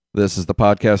This is the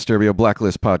Podcast Derbio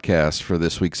Blacklist podcast for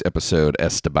this week's episode,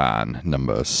 Esteban,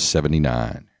 number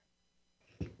 79.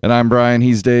 And I'm Brian,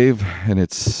 he's Dave, and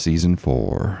it's season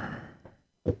 4.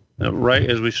 Right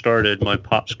as we started, my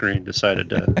pop screen decided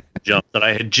to jump that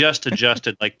I had just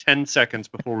adjusted like 10 seconds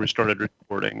before we started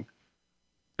recording.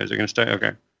 Is it going to stay?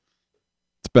 Okay.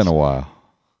 It's been a while.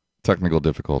 Technical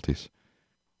difficulties.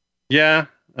 Yeah,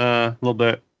 a little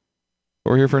bit.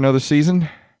 We're here for another season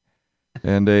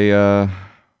and a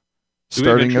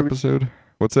starting episode.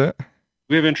 What's that? Do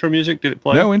we have intro music? Did it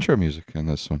play? No intro music in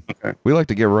this one. Okay. We like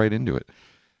to get right into it.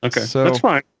 Okay, so, that's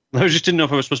fine. I just didn't know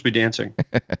if I was supposed to be dancing.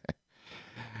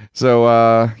 So,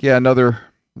 yeah, another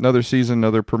season,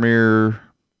 another premiere,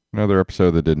 another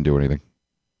episode that didn't do anything.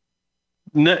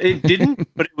 No, it didn't,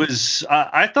 but it was.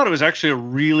 I thought it was actually a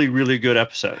really, really good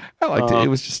episode. I liked it. It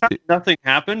was just nothing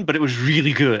happened, but it was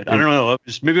really good. I don't know.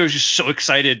 Maybe I was just so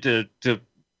excited to.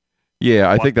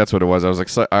 Yeah, I think that's what it was. I was like,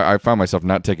 I found myself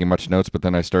not taking much notes, but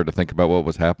then I started to think about what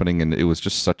was happening, and it was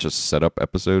just such a setup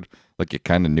episode. Like you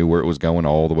kind of knew where it was going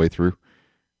all the way through.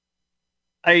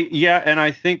 And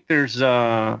I think there's.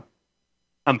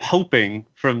 I'm hoping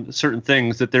from certain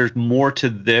things that there's more to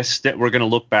this that we're going to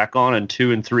look back on in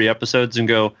 2 and 3 episodes and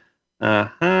go,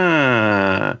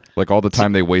 Like all the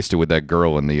time they wasted with that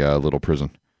girl in the little prison.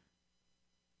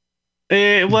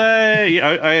 Well,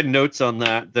 I had notes on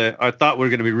that I thought were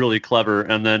going to be really clever,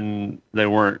 and then they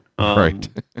weren't. Right.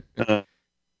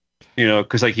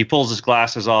 Because like he pulls his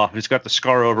glasses off, and he's got the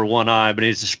scar over one eye, but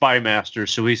he's a spy master,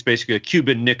 so he's basically a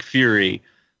Cuban Nick Fury.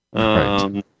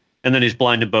 Right. And then he's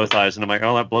blind in both eyes, and I'm like,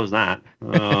 oh, that blows that.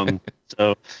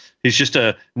 So he's just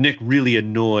a Nick really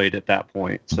annoyed at that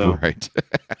point. So right.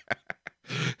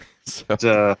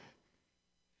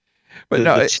 But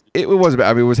no, it was.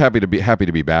 I mean, it was happy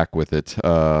to be back with it.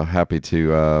 Happy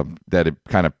to that it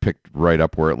kind of picked right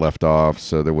up where it left off.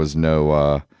 So there was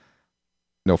no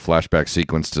flashback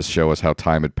sequence to show us how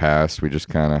time had passed. We just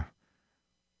kind of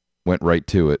went right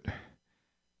to it.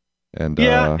 And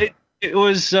It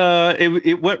was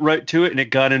it went right to it, and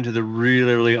it got into the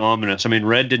really, really ominous. I mean,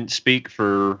 Red didn't speak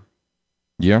for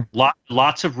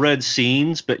lots of Red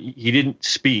scenes, but he didn't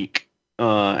speak.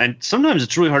 And sometimes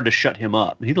it's really hard to shut him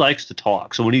up. He likes to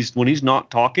talk, so when he's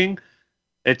not talking,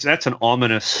 that's an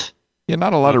ominous. Yeah,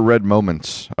 not a lot of Red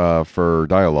moments for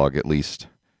dialogue, at least,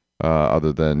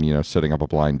 other than setting up a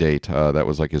blind date. That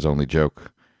was like his only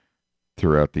joke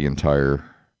throughout the entire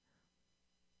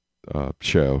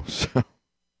show. So.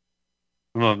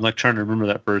 Well, I'm like trying to remember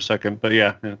that for a second, but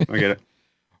yeah I get it.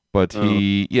 But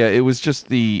it was just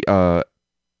the I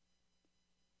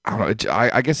don't know.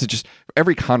 I guess it just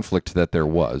every conflict that there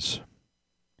was,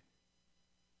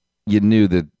 you knew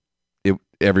that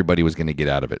everybody was going to get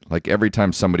out of it. Like every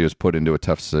time somebody was put into a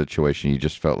tough situation, you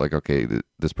just felt like, okay,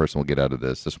 this person will get out of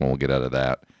this one will get out of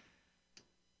that.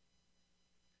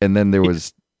 And then there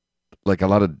was like a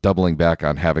lot of doubling back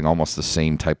on having almost the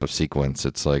same type of sequence.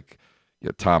 It's like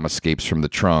Tom escapes from the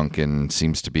trunk and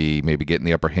seems to be maybe getting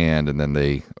the upper hand, and then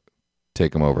they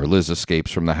take him over. Liz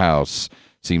escapes from the house,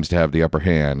 seems to have the upper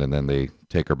hand, and then they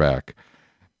take her back.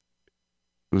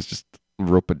 It was just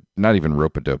not even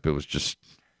rope-a-dope. It was just,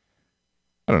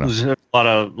 I don't know. It was a lot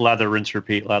of lather, rinse,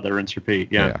 repeat.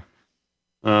 Yeah.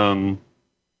 But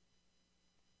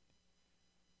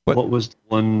what was the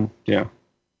one? Yeah.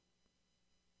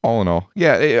 All in all,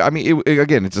 yeah. I mean,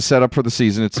 again, it's a setup for the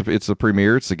season. It's a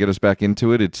premiere. It's to get us back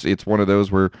into it. It's one of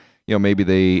those where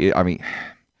maybe I mean,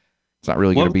 it's not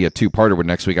really going to be a 2-parter with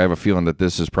next week. I have a feeling that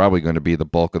this is probably going to be the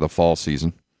bulk of the fall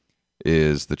season,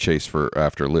 is the chase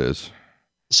after Liz.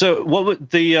 So what was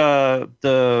the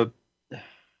I'll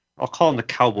call him the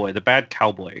cowboy, the bad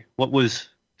cowboy. What was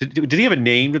did he have a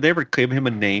name? Did they ever give him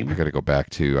a name? I got to go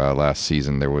back to last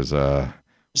season. There was Was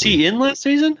he in last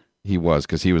season? He was,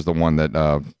 because he was the one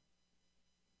that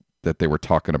they were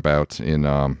talking about in.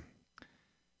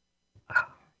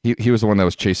 He was the one that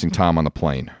was chasing Tom on the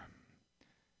plane.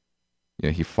 Yeah,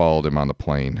 he followed him on the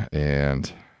plane,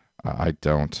 and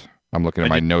I'm looking at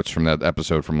my notes from that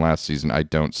episode from last season. I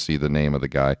don't see the name of the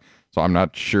guy, so I'm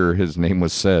not sure his name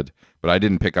was said, but I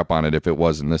didn't pick up on it if it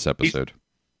was in this episode.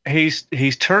 He's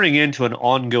turning into an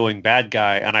ongoing bad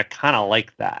guy, and I kind of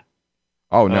like that.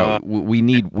 Oh no, we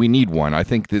need one. I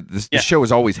think that the show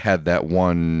has always had that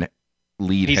one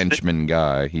lead henchman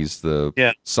guy. He's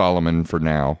the Solomon for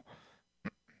now,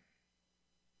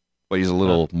 but he's a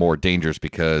little more dangerous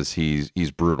because he's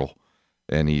brutal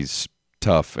and he's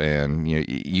tough, and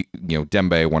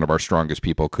Dembe, one of our strongest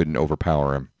people, couldn't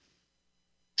overpower him.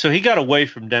 So he got away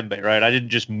from Dembe, right? I didn't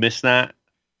just miss that.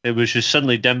 It was just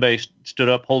suddenly Dembe stood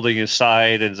up holding his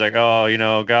side and it's like,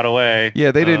 oh, got away.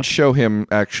 Yeah, they didn't show him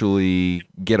actually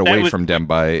get away from Like,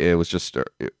 Dembe. It was just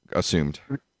assumed.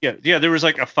 Yeah. There was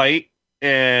like a fight,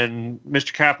 and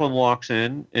Mr. Kaplan walks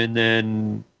in, and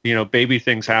then baby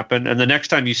things happen, and the next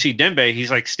time you see Dembe, he's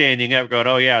like standing up, going,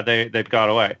 "Oh yeah, they've got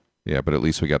away." Yeah, but at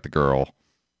least we got the girl.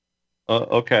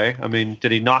 Okay. I mean,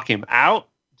 did he knock him out?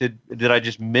 Did I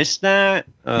just miss that?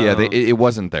 Yeah, it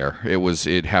wasn't there.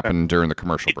 It happened during the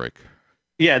commercial break.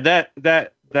 Yeah,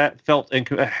 that felt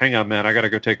hang on, man, I gotta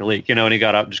go take a leak, and he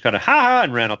got up and just kind of ha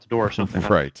and ran out the door or something.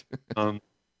 Right.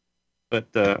 But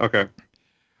okay.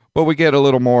 Well, we get a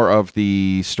little more of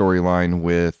the storyline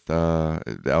with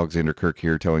Alexander Kirk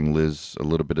here telling Liz a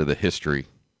little bit of the history,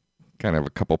 kind of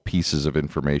a couple pieces of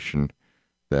information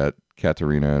that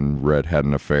Katerina and Red had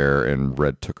an affair and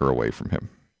Red took her away from him.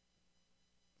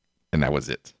 And that was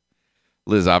it.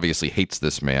 Liz obviously hates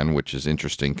this man, which is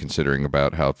interesting considering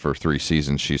about how for 3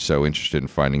 seasons she's so interested in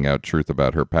finding out truth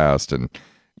about her past. And,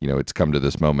 it's come to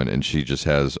this moment and she just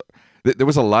has... There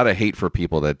was a lot of hate for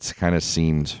people that kind of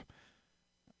seemed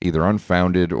either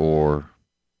unfounded or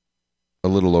a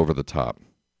little over the top.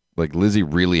 Like Lizzie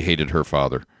really hated her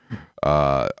father.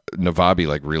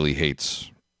 Navabi really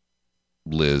hates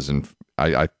Liz, and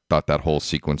I thought that whole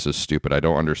sequence is stupid. I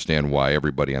don't understand why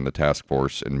everybody on the task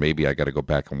force, and maybe I got to go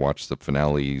back and watch the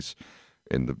finales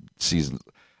in the season.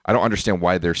 I don't understand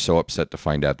why they're so upset to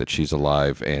find out that she's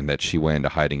alive and that she went into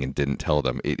hiding and didn't tell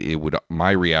them. It would,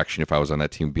 my reaction if I was on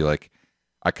that team would be like,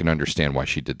 I can understand why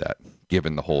she did that,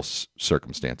 given the whole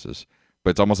circumstances.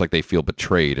 But it's almost like they feel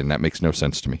betrayed, and that makes no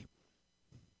sense to me.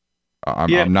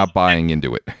 I'm not buying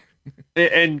into it.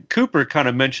 And Cooper kind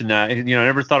of mentioned that, I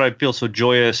never thought I'd feel so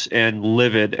joyous and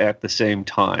livid at the same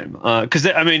time. Because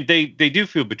they do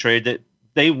feel betrayed that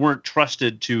they weren't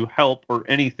trusted to help or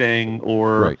anything,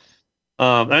 or right.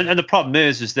 And the problem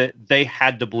is that they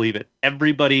had to believe it.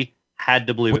 Everybody had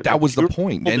to believe it. That was the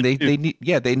point, and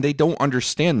they don't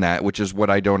understand that, which is what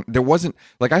I don't. There wasn't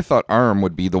I thought Aram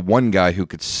would be the one guy who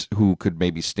could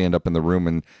maybe stand up in the room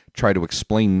and try to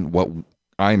explain what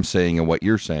I'm saying and what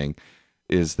you're saying.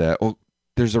 Is that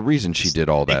there's a reason she did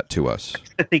all that to us.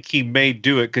 I think he may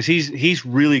do it because he's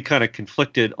really kind of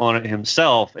conflicted on it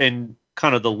himself, and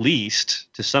kind of the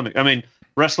least to some. I mean,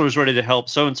 Wrestler's ready to help,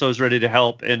 so and so is ready to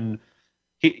help, and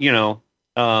he,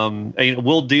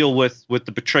 we'll deal with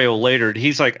the betrayal later.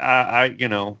 He's like,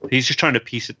 he's just trying to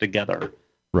piece it together.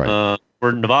 Right.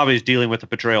 Where Navabi's dealing with the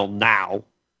betrayal now,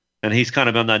 and he's kind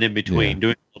of on that in between,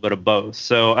 doing a little bit of both.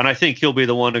 So, and I think he'll be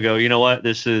the one to go, you know what,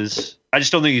 this is. I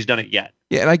just don't think he's done it yet.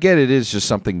 Yeah, and I get it is just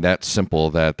something that simple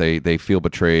that they feel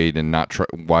betrayed and not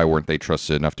why weren't they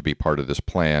trusted enough to be part of this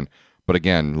plan. But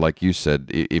again, like you said,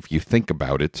 if you think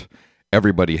about it,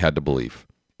 everybody had to believe.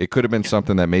 It could have been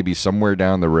something that maybe somewhere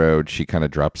down the road she kind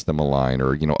of drops them a line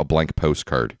or a blank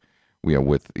postcard,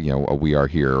 with a "We are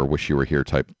here" or "Wish you were here"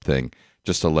 type thing,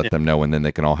 just to let them know, and then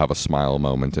they can all have a smile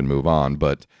moment and move on.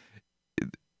 But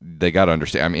they got to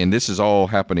understand. I mean, and this is all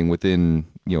happening within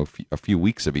a few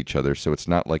weeks of each other, so it's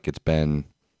not like it's been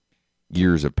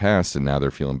years have passed and now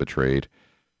they're feeling betrayed.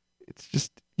 It's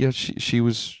just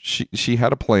she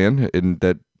had a plan and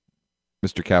that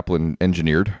Mr. Kaplan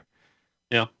engineered.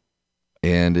 Yeah,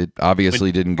 and it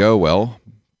obviously didn't go well.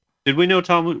 Did we know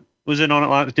Tom was in on it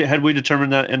last? Had we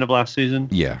determined that end of last season?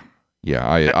 Yeah.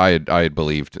 I had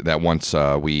believed that once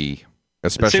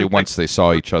especially once they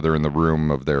saw each other in the room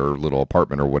of their little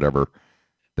apartment or whatever.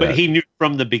 But he knew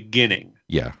from the beginning.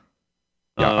 Yeah.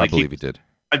 Yeah, I believe he did.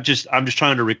 I'm just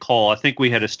trying to recall. I think we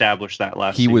had established that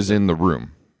last season. He was in the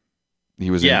room.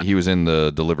 He was in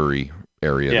the delivery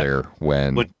area there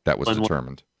when that was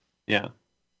determined. Yeah.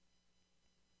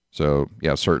 So,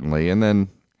 yeah, certainly. And then,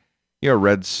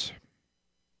 Red's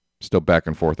still back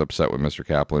and forth upset with Mr.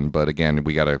 Kaplan. But again,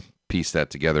 we got to piece that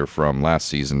together from last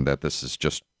season that this is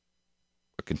just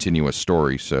a continuous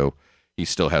story. So he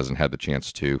still hasn't had the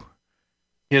chance to.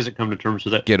 He hasn't come to terms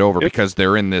with it. Get over because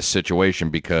they're in this situation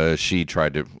because she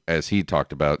tried to, as he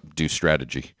talked about, do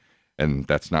strategy. And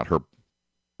that's not her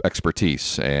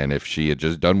expertise. And if she had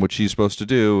just done what she's supposed to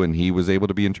do and he was able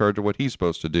to be in charge of what he's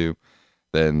supposed to do,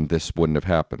 then this wouldn't have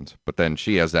happened. But then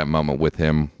she has that moment with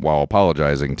him while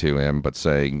apologizing to him, but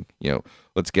saying,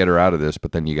 let's get her out of this,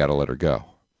 but then you got to let her go.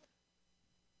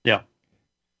 Yeah.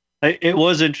 It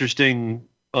was interesting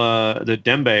that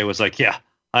Dembe was like, yeah,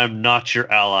 I'm not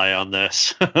your ally on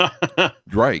this.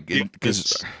 Right.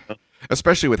 Because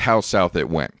especially with how south it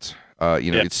went.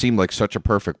 It seemed like such a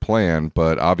perfect plan,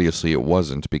 but obviously it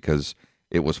wasn't because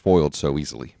it was foiled so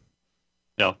easily.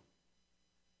 Yeah.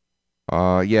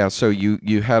 So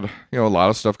you had a lot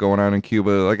of stuff going on in Cuba.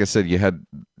 Like I said, you had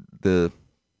the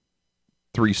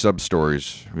three sub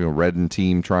stories. Red and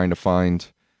team trying to find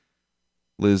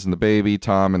Liz and the baby,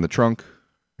 Tom in the trunk,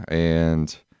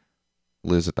 and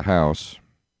Liz at the house.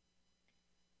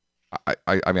 I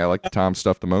mean, I like the Tom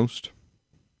stuff the most.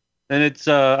 And it's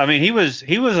I mean, he was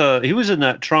in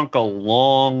that trunk a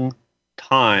long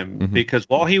time, because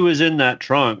while he was in that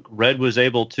trunk, Red was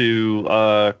able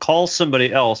to call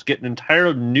somebody else, get an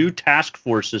entire new task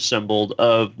force assembled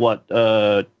of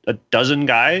a dozen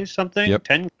guys,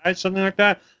 10 guys, something like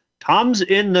that. Tom's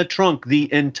in the trunk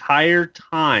the entire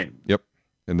time. Yep.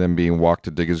 And then being walked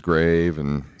to dig his grave,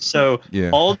 and so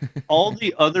all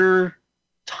the other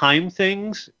time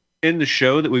things in the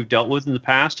show that we've dealt with in the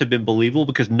past have been believable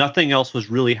because nothing else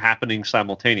was really happening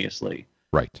simultaneously.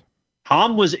 Right.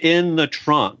 Tom was in the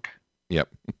trunk. Yep.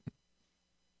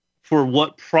 For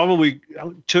what probably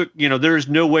took, there's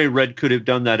no way Red could have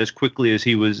done that as quickly as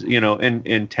he was,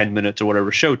 in 10 minutes or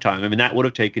whatever showtime. I mean, that would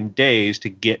have taken days to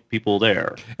get people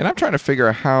there. And I'm trying to figure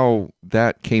out how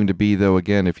that came to be, though,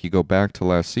 again, if you go back to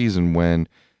last season when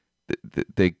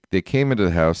they came into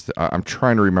the house. I'm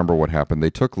trying to remember what happened. They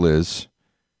took Liz,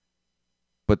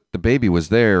 but the baby was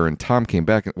there, and Tom came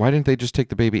back. Why didn't they just take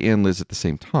the baby and Liz at the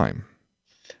same time?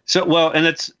 So, and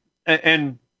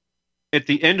at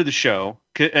the end of the show,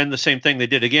 and the same thing they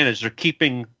did again is they're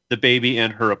keeping the baby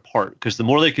and her apart, because the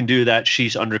more they can do that,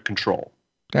 she's under control.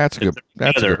 That's a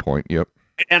good point. Yep.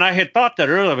 And I had thought that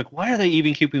earlier, like, why are they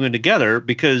even keeping them together?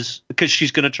 Because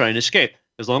she's going to try and escape.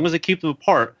 As long as they keep them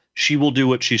apart, she will do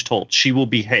what she's told. She will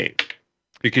behave,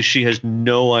 because she has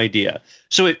no idea.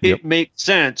 So it makes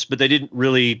sense, but they didn't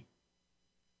really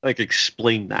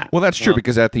explain that. Well, that's true,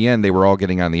 because at the end they were all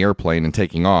getting on the airplane and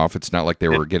taking off. It's not like they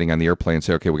were getting on the airplane and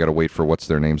say, okay, we got to wait for what's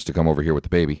their names to come over here with the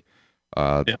baby.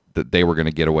 That they were going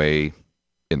to get away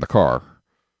in the car.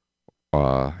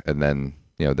 And then,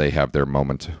 they have their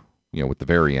moment, with the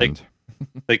very end.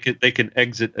 They can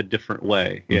exit a different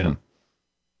way. Yeah.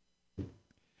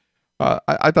 Mm-hmm.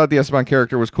 I thought the Esteban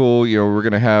character was cool. We're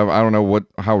going to have, I don't know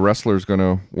how Wrestler's going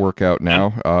to work out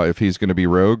now. If he's going to be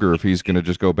rogue or if he's going to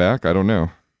just go back. I don't know.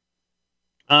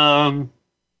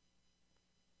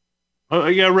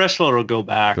 Wrestler will go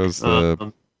back. Because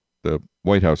the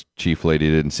White House chief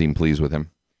lady didn't seem pleased with him.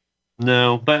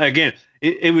 No, but again,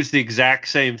 it was the exact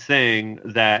same thing,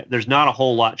 that there's not a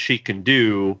whole lot she can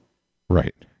do.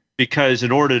 Right. Because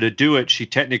in order to do it, she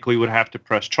technically would have to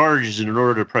press charges, and in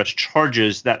order to press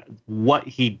charges, that what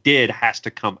he did has to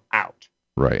come out.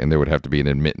 Right, and there would have to be an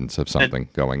admittance of something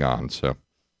going on. So.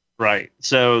 Right.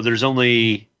 So there's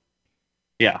only,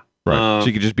 Right.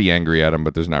 She could just be angry at him,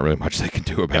 but there's not really much they can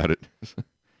do about it.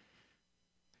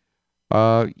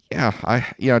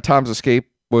 Tom's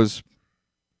escape was,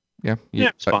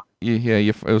 it's fine.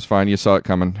 It was fine. You saw it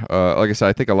coming. Like I said,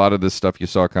 I think a lot of this stuff you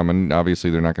saw coming. Obviously,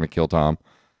 they're not going to kill Tom.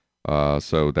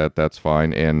 So that's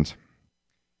fine. And,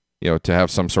 to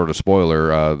have some sort of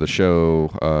spoiler, the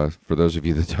show, for those of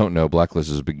you that don't know,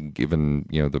 Blacklist has been given,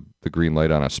 the green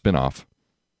light on a spinoff.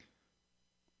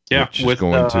 Yeah. Which is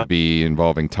going to be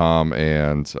involving Tom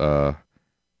and the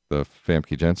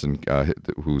Famke Janssen,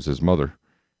 who's his mother.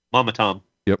 Mama Tom.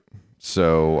 Yep.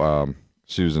 So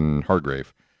Susan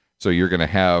Hargrave. So you're going to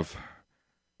have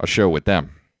a show with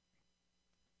them.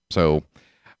 So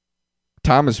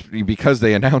Tom is, because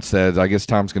they announced that, I guess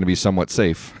Tom's going to be somewhat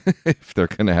safe if they're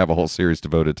going to have a whole series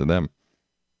devoted to them.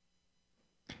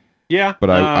 Yeah. But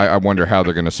I wonder how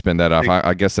they're going to spin that off.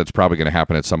 I guess that's probably going to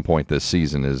happen at some point this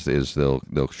season is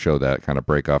they'll show that kind of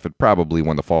break off. It probably,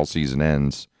 when the fall season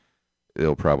ends,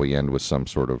 it'll probably end with some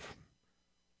sort of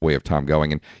way of Tom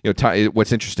going. And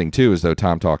what's interesting too is, though,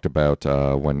 Tom talked about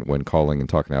when calling and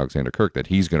talking to Alexander Kirk that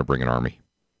he's going to bring an army.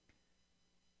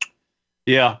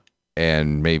 Yeah.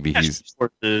 And maybe he's.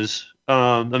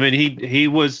 I mean, he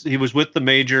was with the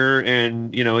major,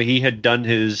 and he had done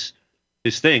his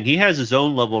thing. He has his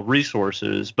own level of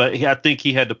resources, but I think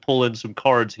he had to pull in some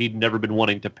cards he'd never been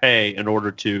wanting to pay in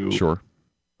order to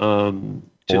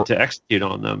to execute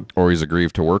on them. Or he's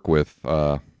aggrieved to work with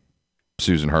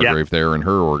Susan Hargrave there in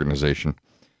her organization.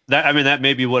 That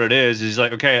may be what it is. He's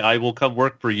like, okay, I will come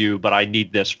work for you, but I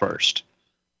need this first.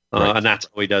 Right. And that's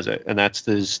how he does it. And that's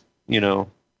his,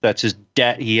 that's his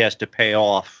debt he has to pay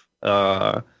off.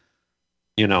 Right.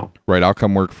 I'll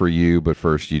come work for you, but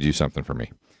first you do something for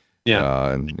me.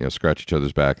 Yeah. And scratch each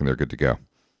other's back, and they're good to go.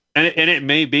 And it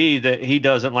may be that he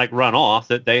doesn't run off,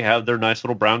 that they have their nice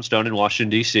little brownstone in Washington,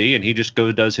 D.C., and he just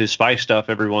does his spy stuff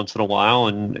every once in a while,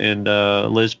 and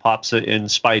Liz pops it in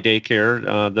spy daycare,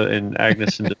 and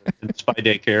Agnes in spy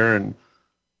daycare, and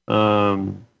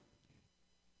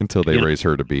until they raise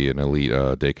her to be an elite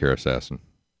daycare assassin.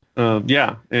 And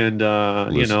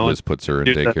Liz puts her in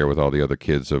daycare with all the other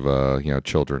kids of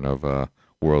children of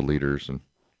world leaders, and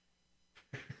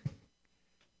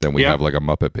then we have like a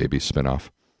Muppet Babies spinoff.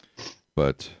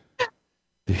 But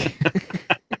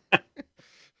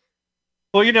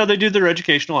well, they do their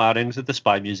educational outings at the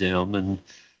Spy Museum, and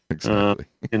exactly.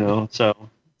 So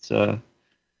it's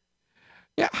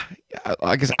yeah.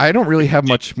 I guess I don't really have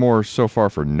much more so far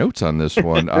for notes on this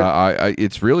one.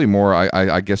 It's really more.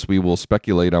 I guess we will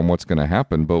speculate on what's going to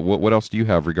happen. But what else do you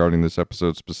have regarding this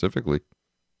episode specifically?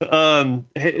 So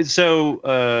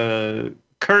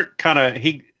Kurt kind of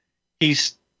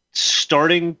he's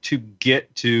starting to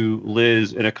get to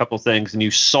Liz in a couple things, and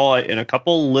you saw it in a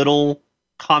couple little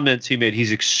comments he made.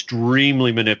 He's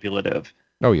extremely manipulative.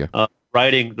 Oh yeah. The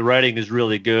writing is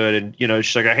really good, and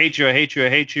she's like, I hate you, I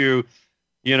hate you.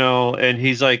 And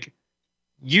he's like,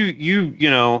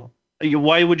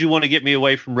 why would you want to get me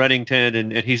away from Reddington?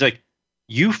 And he's like,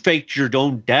 you faked your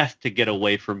own death to get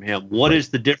away from him. What is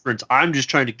the difference? I'm just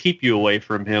trying to keep you away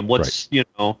from him. What's,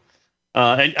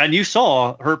 and you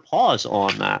saw her pause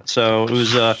on that. So it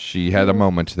was, she had a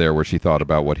moment there where she thought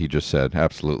about what he just said.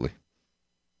 Absolutely.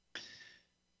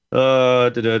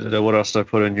 What else did I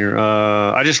put in here?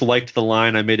 I just liked the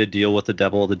line, I made a deal with the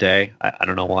devil of the day. I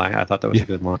don't know why. I thought that was a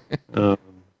good line.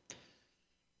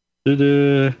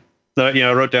 I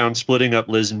wrote down splitting up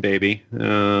Liz and Baby.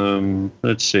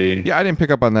 Let's see. Yeah, I didn't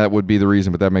pick up on that would be the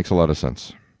reason, but that makes a lot of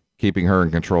sense. Keeping her in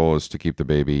control is to keep the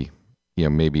baby,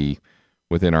 maybe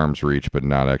within arm's reach, but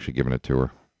not actually giving it to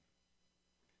her.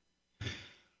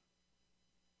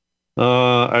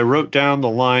 I wrote down the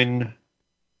line,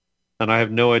 and I have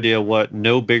no idea what,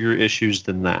 no bigger issues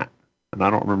than that. And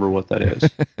I don't remember what that is.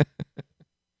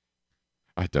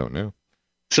 I don't know.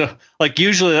 So,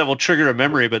 usually that will trigger a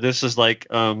memory, but this is like,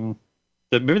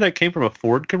 maybe that came from a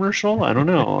Ford commercial? I don't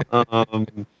know.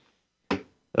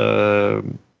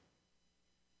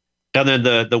 And then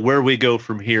the where we go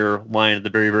from here line at the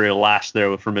very, very last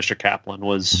there from Mr. Kaplan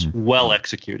was well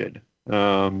executed.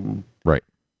 Right.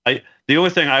 The only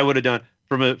thing I would have done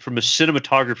from a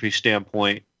cinematography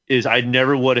standpoint is I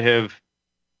never would have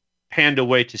panned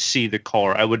away to see the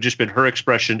car. I would have just been her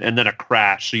expression and then a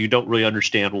crash, so you don't really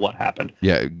understand what happened.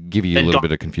 Yeah, give you a little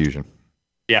bit of confusion.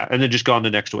 Yeah, and then just gone the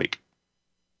next week.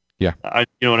 Yeah, you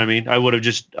know what I mean. I would have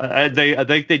just. I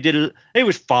think they did it. It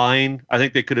was fine. I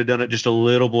think they could have done it just a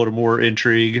little bit more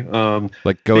intrigue.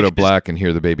 Like go to black and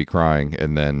hear the baby crying,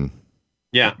 and then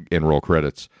and roll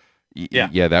credits.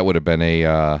 Yeah, that would have been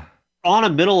a on a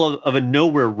middle of a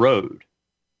nowhere road.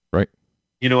 Right.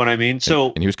 You know what I mean?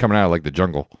 So and he was coming out of like the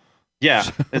jungle. Yeah.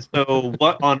 And so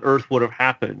what on earth would have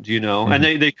happened, And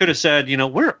they could have said,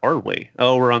 where are we?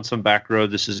 Oh, we're on some back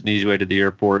road. This is an easy way to the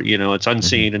airport. It's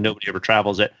unseen and nobody ever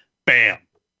travels it. Bam.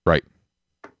 Right.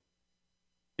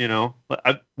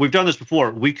 We've done this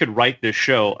before. We could write this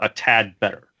show a tad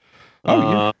better.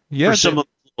 Oh, yeah. For some of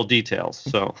the little details.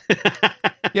 So.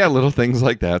 Yeah, little things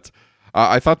like that.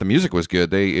 I thought the music was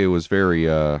good. It was very,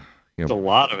 a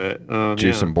lot of it.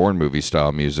 Jason Bourne movie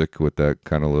style music with that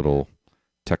kind of little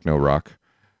techno rock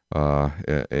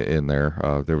in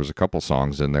there. There was a couple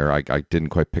songs in there. I didn't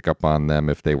quite pick up on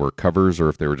them if they were covers or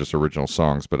if they were just original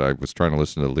songs, but I was trying to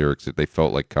listen to the lyrics. They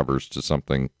felt like covers to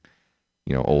something,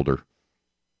 older.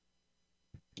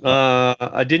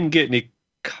 I didn't get any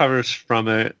covers from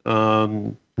it.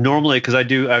 Normally, because I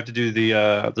have to do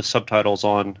the subtitles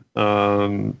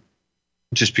on,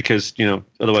 just because,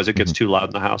 otherwise it gets too loud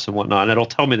in the house and whatnot. And it'll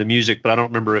tell me the music, but I don't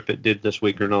remember if it did this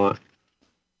week or not.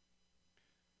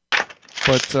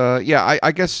 But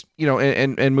I guess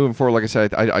and moving forward, like I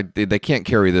said, they can't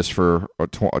carry this for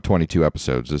 22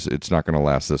 episodes. It's not going to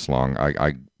last this long.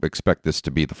 I expect this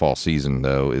to be the fall season,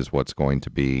 though, is what's going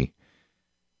to be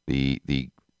the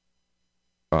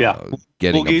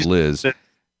getting of Liz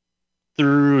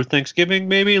through Thanksgiving,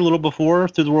 maybe a little before,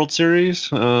 through the World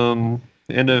Series,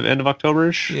 end of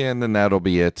October-ish. Yeah, and then that'll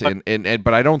be it.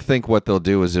 But I don't think what they'll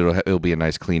do is it'll be a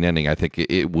nice clean ending. I think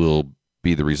it will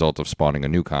be the result of spawning a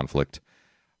new conflict.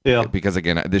 Yeah. Because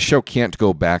again, this show can't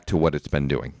go back to what it's been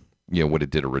doing. What it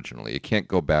did originally. It can't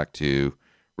go back to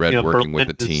Red working with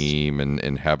the team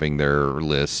and having their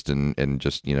list and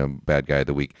just, bad guy of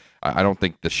the week. I don't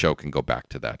think the show can go back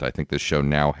to that. I think the show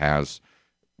now has,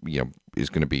 is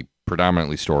going to be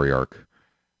predominantly story arc.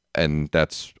 And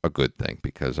that's a good thing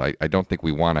because I don't think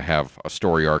we want to have a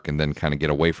story arc and then kind of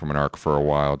get away from an arc for a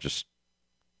while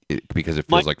because it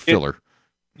feels like filler.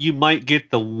 You might get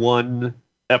the one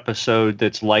episode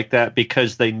that's like that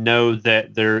because they know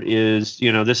that there is,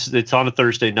 it's on a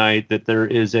Thursday night, that there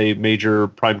is a major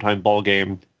primetime ball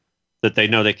game that they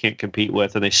know they can't compete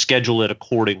with, and they schedule it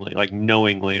accordingly, like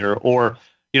knowingly, or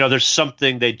there's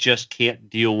something they just can't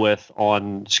deal with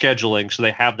on scheduling, so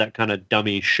they have that kind of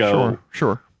dummy show.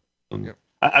 Sure.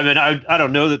 I mean, I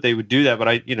don't know that they would do that, but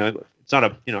it's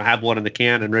not have one in the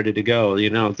can and ready to go.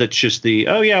 That's just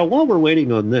while we're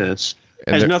waiting on this,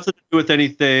 has nothing to do with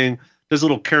anything. There's a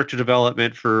little character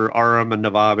development for Aram and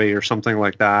Navabi or something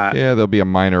like that. Yeah, there'll be a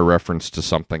minor reference to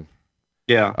something.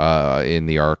 Yeah. In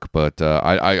the arc, but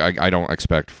I don't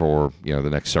expect for the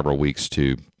next several weeks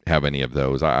to have any of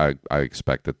those. I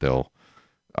expect that they'll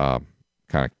kind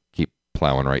of keep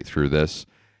plowing right through this.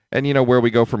 And where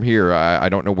we go from here, I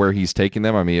don't know where he's taking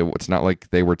them. I mean, it's not like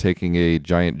they were taking a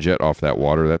giant jet off that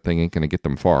water. That thing ain't going to get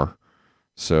them far.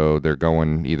 So they're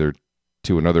going either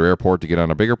to another airport to get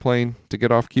on a bigger plane to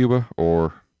get off Cuba,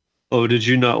 or... Oh, did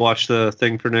you not watch the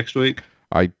thing for next week?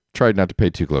 I tried not to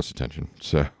pay too close attention,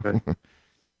 so... Okay.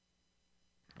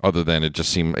 Other than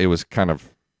it was kind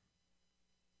of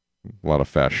a lot of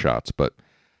fast shots, but...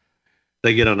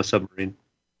 They get on a submarine.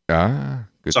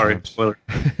 Good Sorry, times. Spoiler.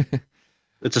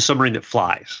 It's a submarine that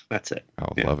flies. That's it. Oh,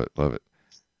 yeah. Love it.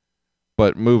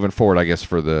 But moving forward, I guess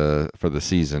for the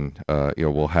season,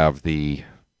 we'll have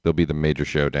there'll be the major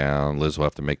showdown. Liz will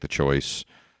have to make the choice.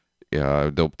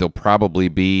 They'll probably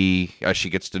be, as she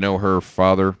gets to know her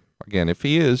father again, if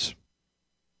he is.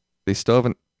 They still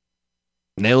haven't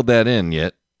nailed that in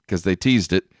yet because they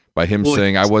teased it by him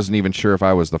saying, "I wasn't even sure if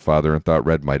I was the father and thought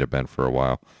Red might have been for a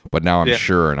while, but now I'm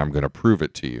sure and I'm going to prove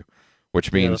it to you,"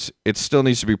 which means it still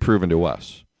needs to be proven to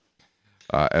us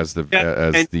as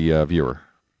the viewer.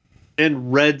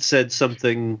 And Red said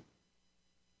something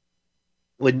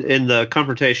in the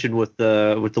confrontation with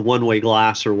the one-way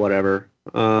glass or whatever.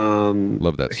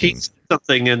 Love that scene. He's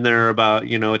something in there about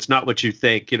it's not what you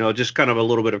think. Just kind of a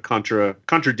little bit of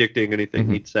contradicting anything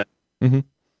he'd said. Mm-hmm.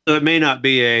 So it may not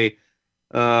be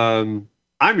I'm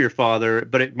your father,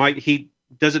 but it might. He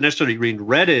doesn't necessarily read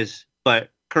Red is,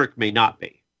 but Kirk may not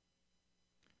be.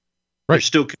 Right. There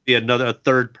still could be a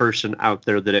third person out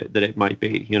there that it might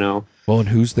be. Well, and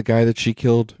who's the guy that she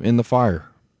killed in the fire?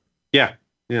 Yeah.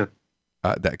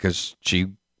 That because she,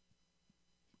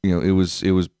 it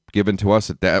was given to us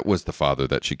that was the father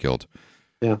that she killed.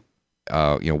 Yeah.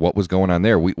 What was going on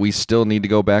there? We still need to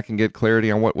go back and get clarity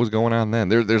on what was going on then.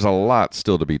 There's a lot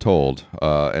still to be told,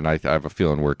 and I have a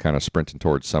feeling we're kind of sprinting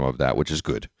towards some of that, which is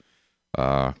good.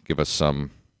 Give us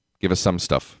some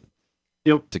stuff.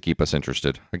 Yep. To keep us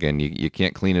interested. Again, you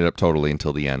can't clean it up totally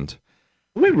until the end.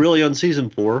 Are we really on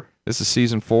season 4? This is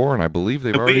season 4, and I believe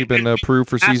they've already been approved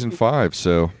for season 5.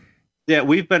 So yeah,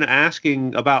 we've been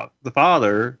asking about the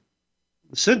father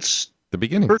since the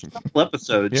beginning, first couple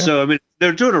episodes. Yeah. So I mean,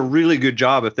 they're doing a really good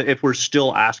job if we're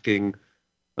still asking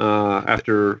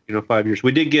after 5 years.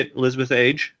 We did get Elizabeth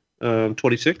age,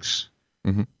 26.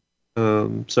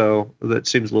 Mm-hmm. So that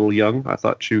seems a little young. I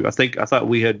thought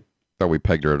we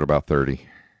pegged her at about 30.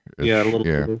 Yeah, a little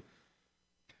bit.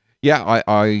 Yeah,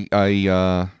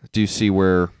 I do see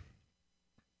where,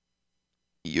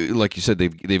 like you said,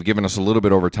 they've given us a little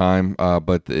bit over time,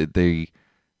 but they've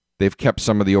kept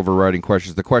some of the overriding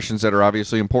questions, the questions that are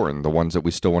obviously important, the ones that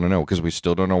we still want to know, because we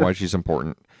still don't know why she's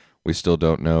important. We still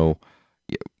don't know.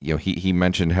 He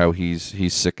mentioned how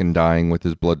he's sick and dying with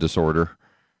his blood disorder.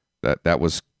 That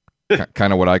was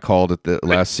kind of what I called it the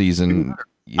last season.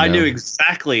 I knew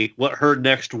exactly what her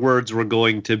next words were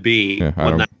going to be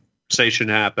when that conversation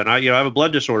happened. I have a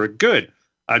blood disorder. Good.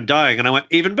 I'm dying. And I went,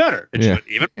 even better. And she went,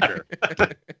 even better.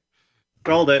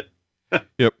 Called it.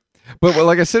 Yep. But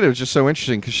like I said, it was just so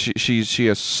interesting because she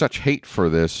has such hate for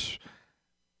this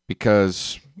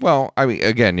because, well, I mean,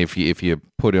 again, if you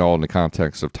put it all in the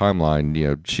context of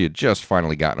timeline, she had just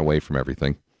finally gotten away from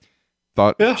everything.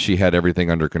 Thought she had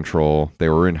everything under control. They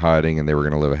were in hiding and they were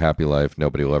going to live a happy life.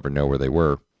 Nobody will ever know where they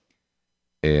were.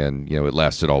 And, it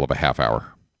lasted all of a half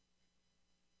hour.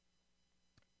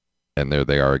 And there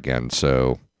they are again.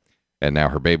 So, and now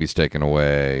her baby's taken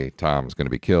away. Tom's going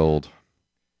to be killed.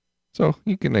 So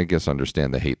you can, I guess,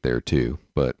 understand the hate there too.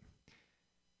 But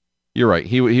you're right.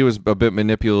 He was a bit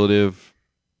manipulative.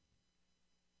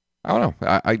 I don't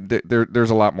know.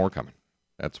 There's a lot more coming.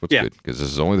 That's what's good, because this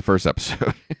is only the first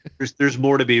episode. There's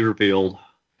more to be revealed.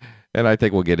 And I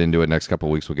think we'll get into it next couple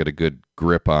of weeks. We'll get a good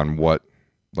grip on what,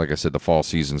 like I said, the fall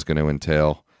season's going to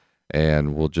entail,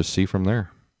 and we'll just see from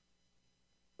there.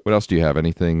 What else do you have?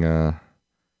 Anything? The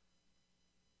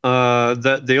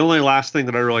only last thing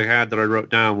that I really had that I wrote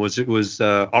down was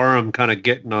Aram kind of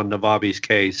getting on Navabi's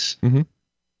case. Mm-hmm.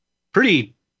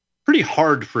 Pretty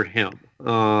hard for him.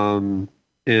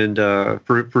 And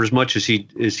for as much as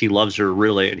he loves her,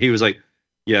 really, and he was like,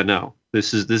 "Yeah, no,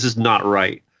 this is not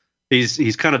right."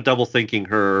 He's kind of double thinking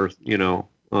her,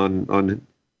 on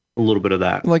a little bit of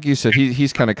that. Like you said,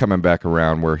 he's kind of coming back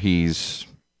around where he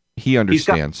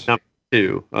understands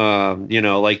too.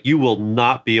 Like, you will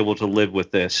not be able to live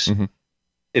with this. Mm-hmm.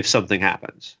 if something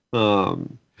happens.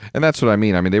 And that's what I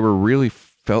mean. I mean, they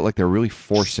felt like they were really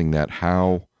forcing that,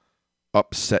 how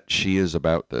upset she is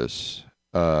about this.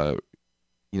 I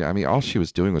mean, all she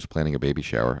was doing was planning a baby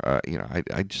shower. I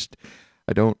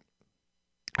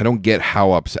don't get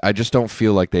how upset. I just don't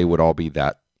feel like they would all be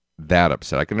that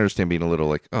upset. I can understand being a little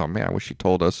like, oh man, I wish she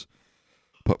told us.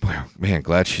 But man,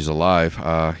 glad she's alive.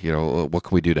 What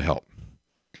can we do to help?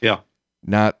 Yeah.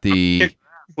 Not the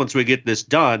once we get this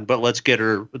done, but let's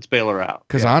bail her out.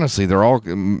 Because honestly, they're all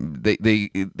they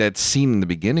that scene in the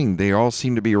beginning, they all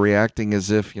seem to be reacting as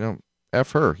if,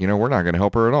 F her. We're not going to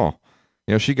help her at all.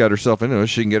 She got herself into it.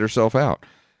 She can get herself out.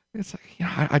 It's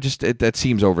like, that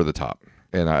seems over the top,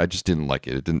 and I just didn't like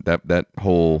it. It didn't that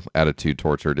whole attitude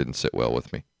towards her didn't sit well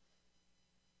with me.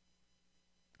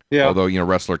 Yeah. Although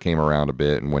Wrestler came around a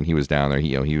bit, and when he was down there,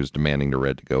 he was demanding to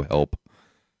Red to go help.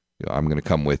 I'm going to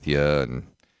come with you, and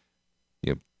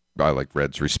I like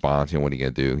Red's response. What are you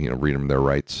going to do? Read them their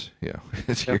rights. Yeah.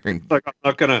 It's like, I'm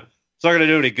not gonna. It's not gonna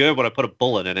do any good when I put a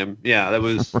bullet in him. Yeah, that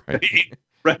was right.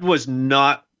 Red was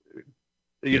not.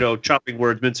 Chopping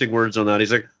words, mincing words on that.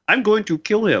 He's like, I'm going to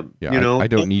kill him. Yeah, I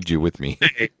don't need you with me.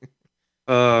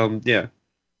 Yeah.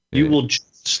 You will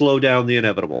just slow down the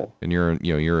inevitable. And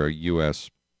you're a U.S.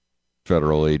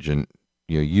 federal agent.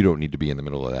 You don't need to be in the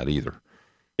middle of that either.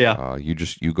 Yeah. You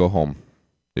go home.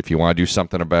 If you want to do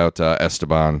something about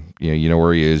Esteban, you know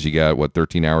where he is. You got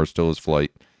 13 hours till his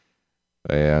flight,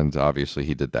 and obviously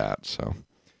he did that. So.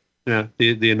 Yeah,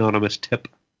 the anonymous tip.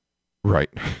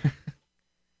 Right.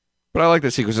 But I like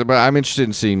the sequence. But I'm interested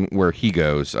in seeing where he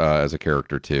goes as a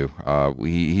character too.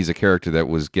 He's a character that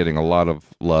was getting a lot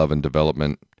of love and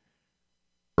development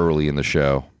early in the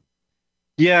show.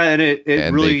 Yeah, and it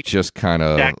really they just kind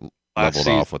of leveled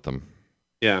off with him.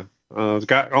 Yeah,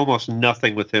 got almost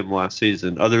nothing with him last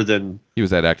season, other than he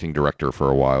was that acting director for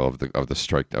a while of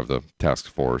the task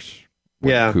force.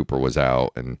 When Cooper was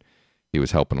out, and he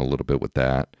was helping a little bit with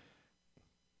that.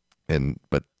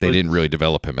 But they didn't really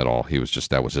develop him at all. He was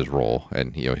that was his role,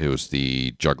 and he was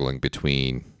the juggling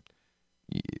between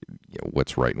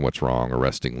what's right and what's wrong,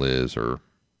 arresting Liz or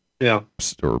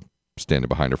standing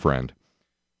behind a friend.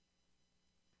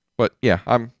 But yeah,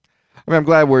 I'm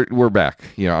glad we're back.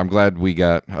 I'm glad we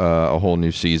got a whole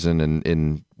new season,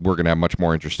 and we're gonna have much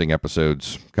more interesting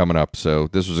episodes coming up. So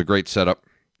this was a great setup.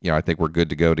 I think we're good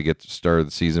to go to get the start of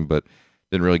the season, but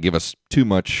didn't really give us too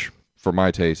much for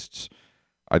my tastes.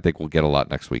 I think we'll get a lot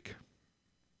next week.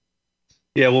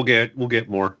 Yeah, we'll get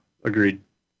more. Agreed.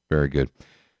 Very good.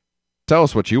 Tell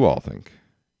us what you all think.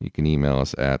 You can email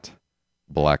us at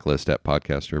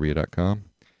blacklist@podcastderby.com.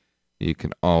 You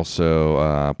can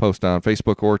also post on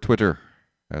Facebook or Twitter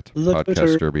at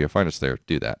Podcast Derby. Find us there.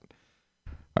 Do that.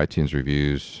 iTunes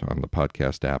reviews on the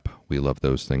podcast app. We love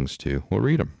those things too. We'll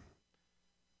read them.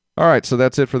 All right, so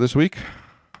that's it for this week.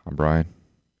 I'm Brian.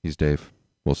 He's Dave.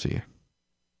 We'll see you.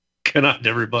 Good night,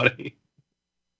 everybody.